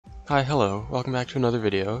Hi, hello, welcome back to another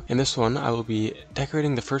video. In this one, I will be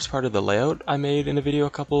decorating the first part of the layout I made in a video a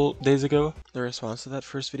couple days ago. The response to that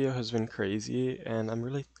first video has been crazy, and I'm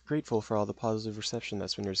really grateful for all the positive reception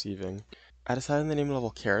that's been receiving. I decided on the name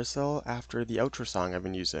level Carousel after the outro song I've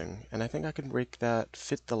been using, and I think I can make that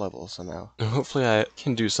fit the level somehow. Hopefully I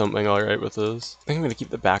can do something alright with this. I think I'm going to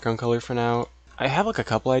keep the background color for now. I have like a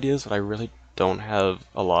couple ideas, but I really don't have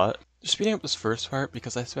a lot. Speeding up this first part,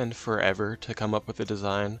 because I spend forever to come up with a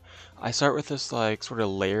design, I start with this like sort of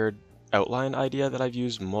layered outline idea that I've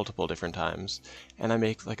used multiple different times. And I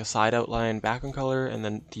make like a side outline background color and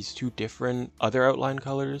then these two different other outline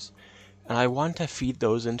colors. And I want to feed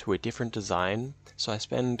those into a different design, so I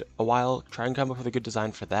spend a while trying to come up with a good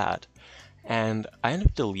design for that. And I end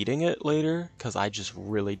up deleting it later, because I just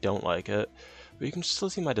really don't like it. But you can still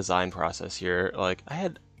see my design process here. Like, I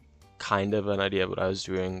had kind of an idea of what I was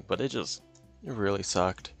doing, but it really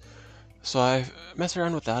sucked. So I mess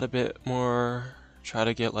around with that a bit more, try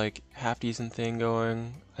to get like half decent thing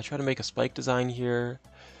going. I try to make a spike design here.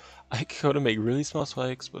 I go to make really small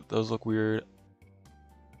spikes, but those look weird.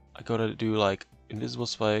 I go to do like invisible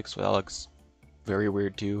spikes, but that looks very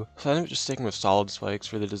weird too. So I end up just sticking with solid spikes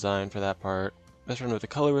for the design for that part. Mess around with the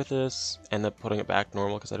color with this, end up putting it back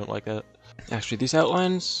normal because I don't like that. Actually, these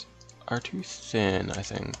outlines are too thin, I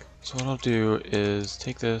think. So what I'll do is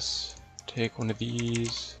take this, take one of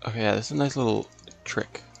these. Okay, yeah, this is a nice little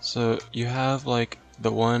trick. So you have like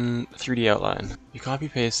the one 3D outline. You copy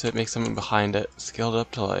paste it, make something behind it, scale it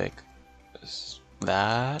up to like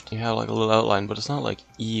that. You have like a little outline, but it's not like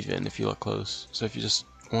even if you look close. So if you just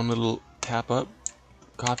one little tap up,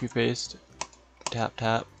 copy paste, tap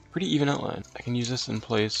tap, pretty even outline. I can use this in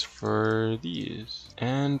place for these,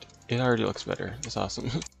 and it already looks better. It's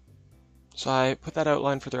awesome. So I put that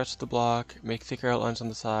outline for the rest of the block, make thicker outlines on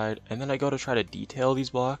the side, and then I go to try to detail these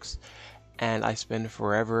blocks, and I spend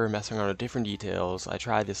forever messing around with different details. I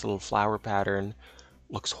tried this little flower pattern,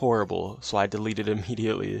 looks horrible, so I deleted it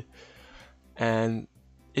immediately. And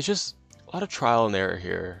it's just a lot of trial and error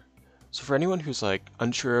here. So for anyone who's like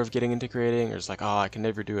unsure of getting into creating, or is like, oh, I can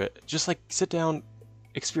never do it, just like sit down,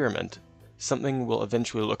 experiment. Something will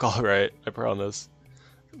eventually look alright, I promise.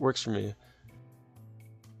 It works for me.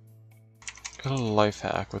 Got a life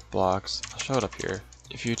hack with blocks. I'll show it up here.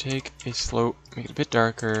 If you take a slope, make it a bit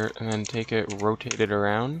darker, and then take it, rotate it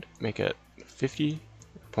around, make it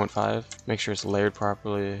 50.5, make sure it's layered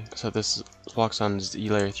properly. So this block's on Z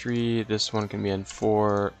layer 3, this one can be on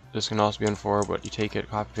 4, this can also be on 4, but you take it,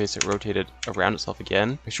 copy paste it, rotate it around itself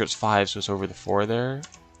again, make sure it's 5 so it's over the 4 there,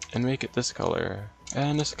 and make it this color.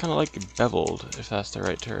 And it's kind of like beveled, if that's the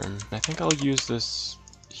right term. I think I'll use this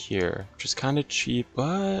here, which is kind of cheap,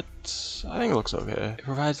 but I think it looks okay. It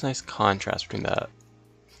provides nice contrast between that.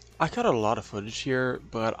 I cut out a lot of footage here,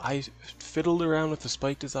 but I fiddled around with the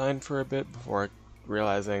spike design for a bit before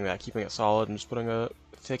realizing that keeping it solid and just putting a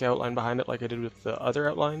thick outline behind it like I did with the other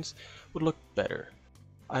outlines would look better.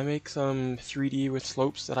 I make some 3D with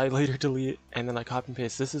slopes that I later delete, and then I copy and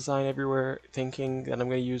paste this design everywhere thinking that I'm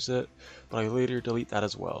going to use it, but I later delete that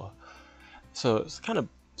as well. So it's kind of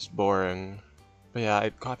just boring. But yeah, I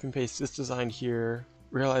copy and paste this design here,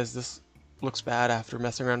 realize this looks bad after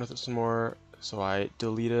messing around with it some more, so I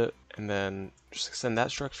delete it and then just extend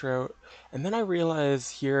that structure out. And then I realize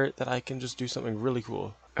here that I can just do something really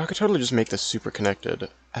cool. I could totally just make this super connected.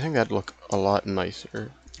 I think that'd look a lot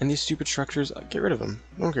nicer. And these stupid structures, get rid of them.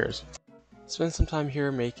 No one cares. Spend some time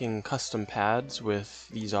here making custom pads with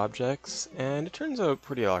these objects, and it turns out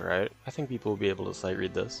pretty alright. I think people will be able to sight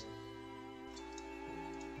read this.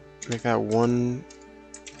 Make that one,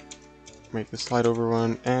 make the slide over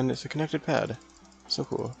one, and it's a connected pad. So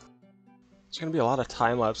cool. There's going to be a lot of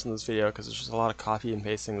time lapse in this video because there's just a lot of copy and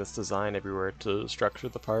pasting this design everywhere to structure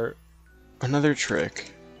the part. Another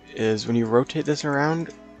trick is when you rotate this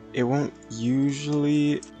around, it won't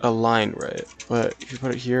usually align right, but if you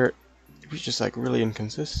put it here, it's just like really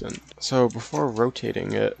inconsistent. So before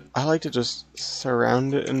rotating it, I like to just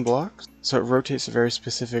surround it in blocks so it rotates a very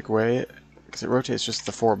specific way, because it rotates just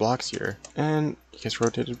the 4 blocks here, and it gets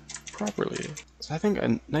rotated properly. So I think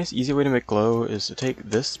a nice easy way to make glow is to take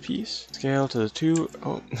this piece, scale to 2,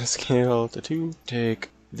 scale to 2, take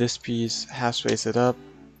this piece, half space it up,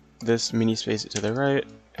 this mini space it to the right,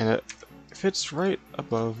 and it fits right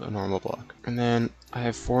above a normal block. And then I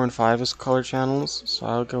have 4 and 5 as color channels, so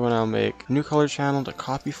I'll go and I'll make a new color channel to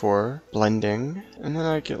copy 4, blending, and then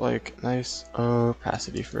I get like nice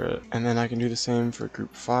opacity for it. And then I can do the same for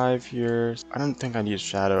group 5 here. I don't think I need a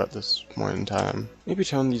shadow at this point in time. Maybe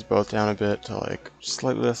tone these both down a bit to like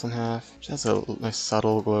slightly less than half. Just has a nice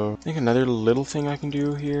subtle glow. I think another little thing I can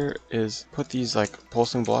do here is put these like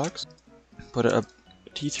pulsing blocks, put it up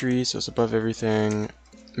T3 so it's above everything,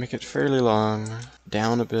 make it fairly long,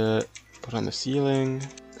 down a bit, put on the ceiling.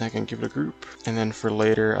 I can give it a group, and then for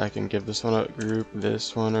later I can give this one a group,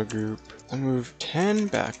 this one a group. I'll move 10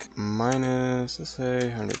 back minus, let's say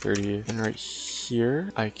 130, and right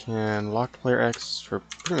here I can lock player X for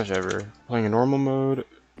pretty much ever. Playing a normal mode,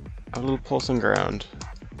 a little pulse and ground,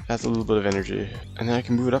 adds a little bit of energy, and then I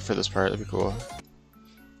can move it up for this part. That'd be cool.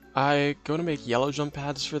 I go to make yellow jump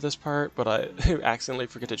pads for this part, but I accidentally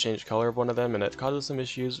forget to change color of one of them, and it causes some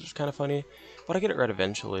issues, which is kind of funny, but I get it right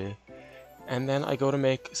eventually. And then I go to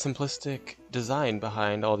make simplistic design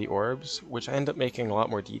behind all the orbs, which I end up making a lot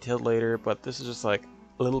more detailed later, but this is just like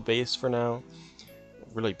a little base for now.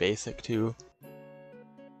 Really basic too.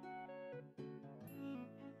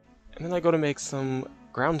 And then I go to make some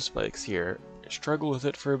ground spikes here. I struggle with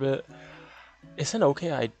it for a bit. It's an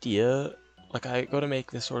okay idea. Like, I go to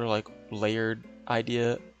make this sort of like layered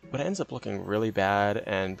idea, but it ends up looking really bad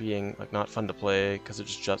and being like not fun to play because it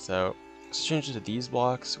just juts out. So change it to these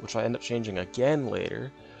blocks, which I end up changing again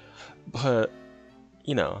later, but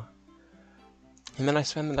you know. And then I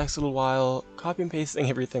spend the next little while copy and pasting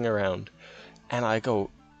everything around, and I go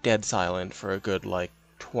dead silent for a good like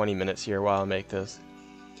 20 minutes here while I make this.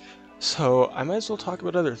 So I might as well talk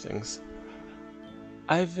about other things.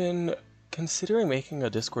 I've been considering making a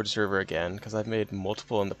Discord server again, because I've made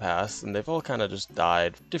multiple in the past, and they've all kind of just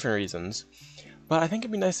died for different reasons. But I think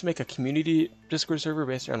it'd be nice to make a community Discord server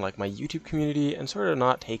based around like my YouTube community and sort of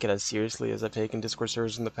not take it as seriously as I've taken Discord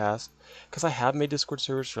servers in the past. Because I have made Discord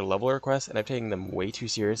servers for level requests and I've taken them way too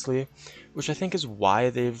seriously, which I think is why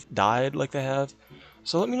they've died like they have.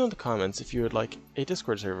 So let me know in the comments if you would like a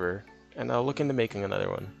Discord server, and I'll look into making another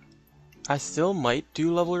one. I still might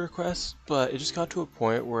do level requests, but it just got to a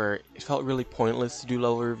point where it felt really pointless to do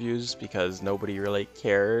level reviews because nobody really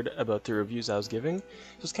cared about the reviews I was giving.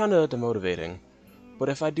 It was kind of demotivating. But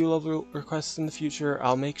if I do level requests in the future,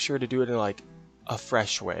 I'll make sure to do it in like a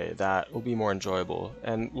fresh way that will be more enjoyable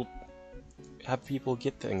and will have people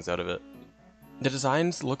get things out of it. The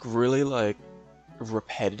designs look really like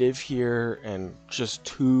repetitive here and just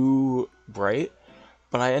too bright,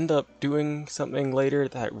 but I end up doing something later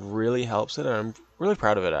that really helps it, and I'm really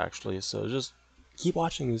proud of it actually, so just keep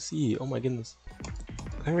watching and see. Oh my goodness.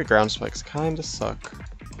 I think the ground spikes kinda suck,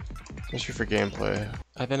 especially for gameplay.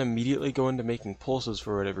 I then immediately go into making pulses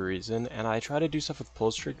for whatever reason, and I try to do stuff with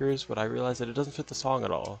pulse triggers, but I realize that it doesn't fit the song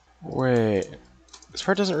at all. Wait, this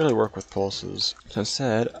part doesn't really work with pulses. So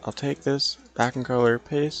instead, I'll take this back in color,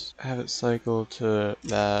 paste, have it cycle to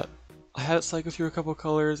that. I had it cycle through a couple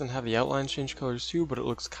colors and have the outlines change colors too, but it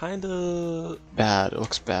looks kinda bad. It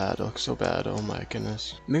looks bad. It looks so bad. Oh my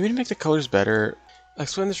goodness. Maybe to make the colors better, I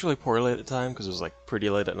explained this really poorly at the time because it was like pretty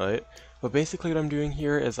late at night. But basically what I'm doing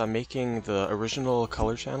here is I'm making the original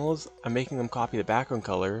color channels, I'm making them copy the background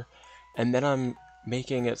color, and then I'm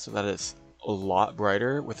making it so that it's a lot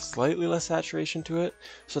brighter with slightly less saturation to it,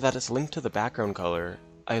 so that it's linked to the background color.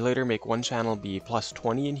 I later make one channel be plus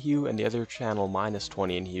 20 in hue and the other channel minus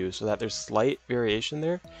 20 in hue, so that there's slight variation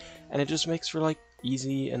there, and it just makes for like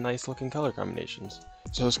easy and nice looking color combinations.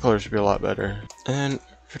 So this color should be a lot better. And then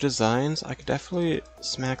for designs, I could definitely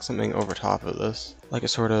smack something over top of this, like a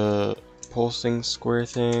sort of pulsing square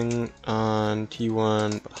thing on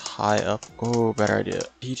T1 but high up. Oh, better idea.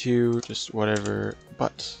 T2, just whatever,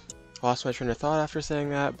 but lost my train of thought after saying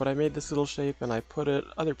that, but I made this little shape and I put it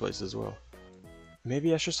other places as well.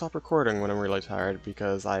 Maybe I should stop recording when I'm really tired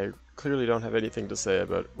because I clearly don't have anything to say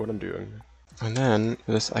about what I'm doing. And then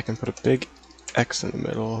for this I can put a big X in the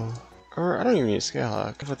middle, or I don't even need a scale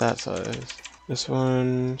hack, give it that size. This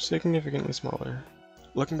one significantly smaller.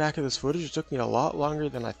 Looking back at this footage, it took me a lot longer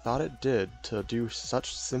than I thought it did to do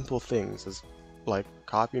such simple things as, like,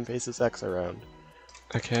 copy and paste this X around.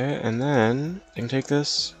 Okay, and then I can take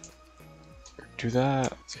this, do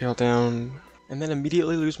that, scale down, and then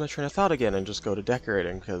immediately lose my train of thought again and just go to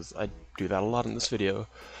decorating, because I do that a lot in this video.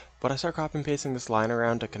 But I start copy and pasting this line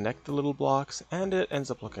around to connect the little blocks, and it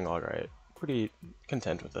ends up looking alright. Pretty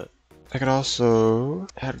content with it. I could also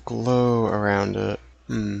add glow around it.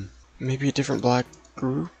 Maybe a different black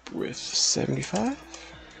group with 75?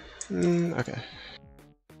 Okay.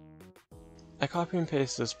 I copy and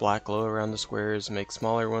paste this black glow around the squares, make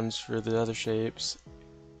smaller ones for the other shapes,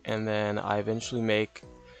 and then I eventually make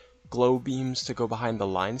glow beams to go behind the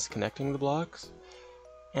lines connecting the blocks,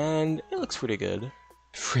 and it looks pretty good.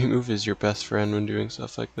 Free move is your best friend when doing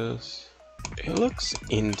stuff like this. It looks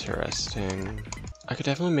interesting. I could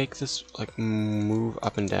definitely make this like move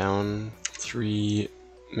up and down 3,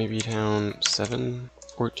 maybe down 7,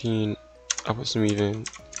 14, I'll put some even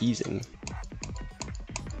easing.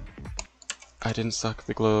 I didn't suck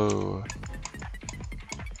the glow.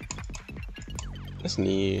 That's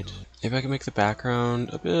neat. Maybe I can make the background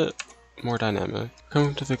a bit more dynamic.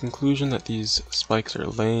 Coming to the conclusion that these spikes are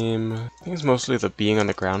lame. I think it's mostly the being on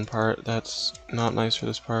the ground part that's not nice for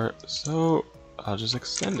this part, so I'll just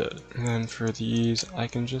extend it. And then for these, I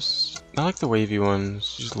can just, I like the wavy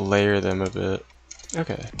ones, just layer them a bit.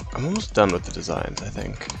 Okay, I'm almost done with the designs, I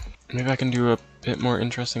think. Maybe I can do a bit more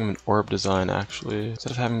interesting of an orb design actually.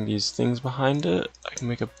 Instead of having these things behind it, I can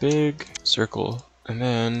make a big circle. And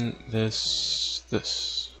then this.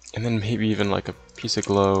 And then maybe even like a piece of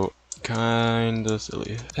glow. Kinda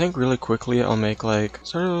silly. I think really quickly I'll make like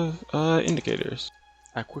sort of indicators.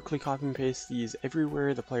 I quickly copy and paste these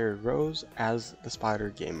everywhere the player goes as the spider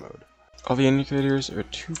game mode. All the indicators are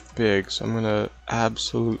too big, so I'm gonna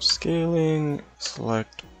absolute scaling,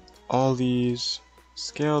 select all these,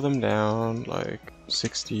 scale them down like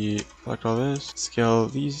 60, select all this, scale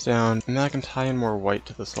these down, and then I can tie in more white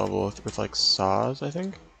to this level with like saws, I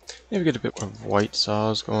think. Maybe get a bit of white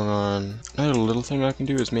saws going on. Another little thing I can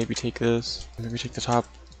do is maybe take this, maybe take the top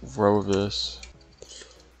row of this,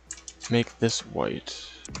 make this white.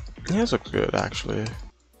 Yeah, this looks good actually.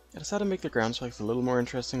 I decided to make the ground spikes a little more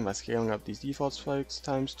interesting by scaling up these default spikes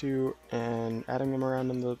 ×2 and adding them around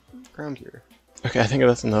in the ground here. Okay, I think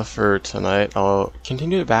that's enough for tonight. I'll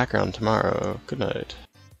continue the background tomorrow. Good night.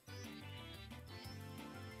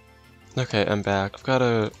 Okay, I'm back. I've got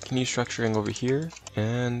a continue structuring over here,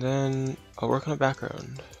 and then I'll work on a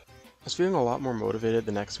background. I was feeling a lot more motivated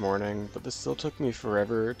the next morning, but this still took me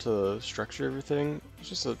forever to structure everything. It's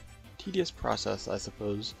just a tedious process, I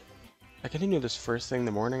suppose. I continued this first thing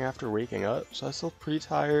the morning after waking up, so I was still pretty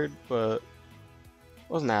tired, but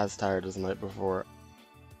wasn't as tired as the night before.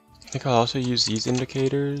 I think I'll also use these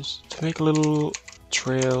indicators to make a little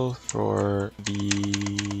trail for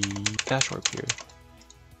the dash warp here.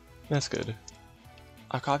 That's good.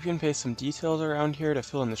 I'll copy and paste some details around here to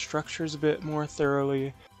fill in the structures a bit more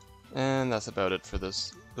thoroughly, and that's about it for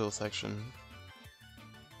this little section.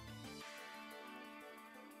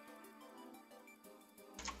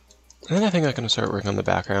 And then I think I'm going to start working on the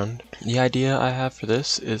background. The idea I have for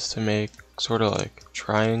this is to make sort of like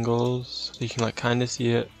triangles, so you can like kind of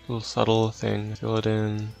see it, a little subtle thing, fill it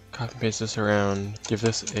in, copy and paste this around, give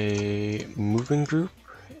this a moving group,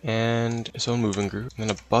 and its own moving group, and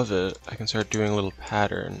then above it I can start doing a little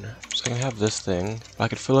pattern. So I can have this thing, but I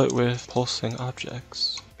could fill it with pulsing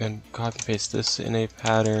objects, then copy and paste this in a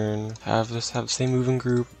pattern, have this have the same moving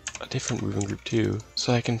group, a different moving group too.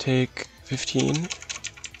 So I can take 15,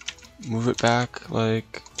 move it back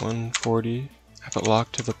like 140, have it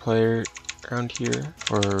locked to the player around here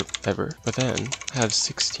forever, but then have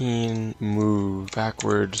 16 move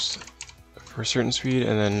backwards for a certain speed,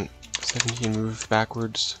 and then 17 move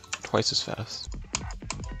backwards twice as fast.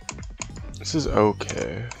 This is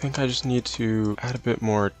okay. I think I just need to add a bit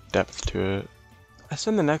more depth to it. I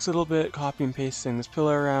spend the next little bit copy and pasting this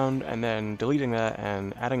pillar around and then deleting that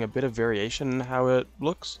and adding a bit of variation in how it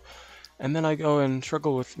looks. And then I go and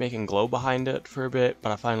struggle with making glow behind it for a bit,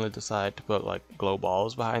 but I finally decide to put like glow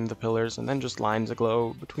balls behind the pillars and then just lines of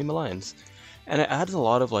glow between the lines. And it adds a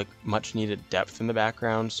lot of like much needed depth in the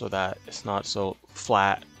background so that it's not so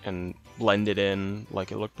flat and blended in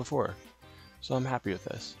like it looked before. So I'm happy with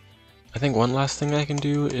this. I think one last thing I can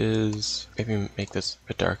do is maybe make this a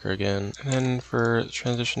bit darker again. And then for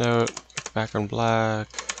transition out, make the background black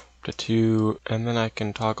to 2, and then I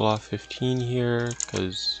can toggle off 15 here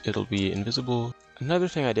because it'll be invisible. Another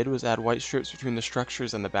thing I did was add white strips between the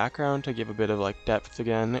structures and the background to give a bit of like depth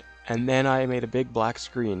again, and then I made a big black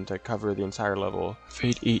screen to cover the entire level.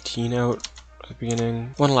 Fade 18 out at the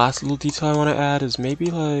beginning. One last little detail I want to add is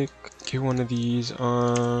maybe like get one of these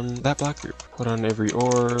on that black group. Put on every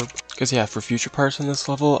orb. Because yeah, for future parts in this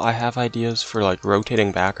level, I have ideas for like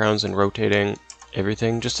rotating backgrounds and rotating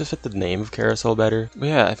everything just to fit the name of Carousel better. But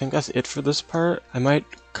yeah, I think that's it for this part. I might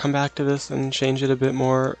come back to this and change it a bit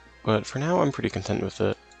more, but for now I'm pretty content with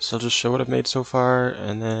it. So I'll just show what I've made so far,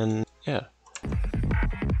 and then yeah.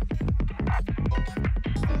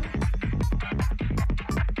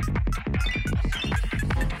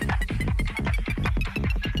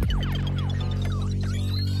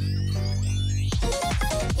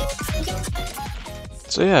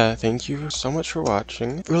 So yeah, thank you so much for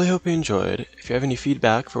watching. Really hope you enjoyed. If you have any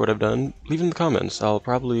feedback for what I've done, leave in the comments. I'll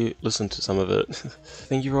probably listen to some of it.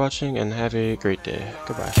 Thank you for watching and have a great day.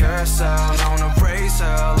 Goodbye. Carousel on a razor,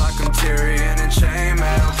 like I'm Tyrion and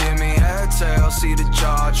chainmail. Give me head tail, see the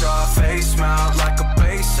jaw, draw face mount like a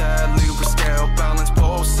bass head. Libra scale, balance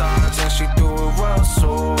both sides, and she do it well,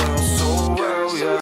 so well, so well, yeah.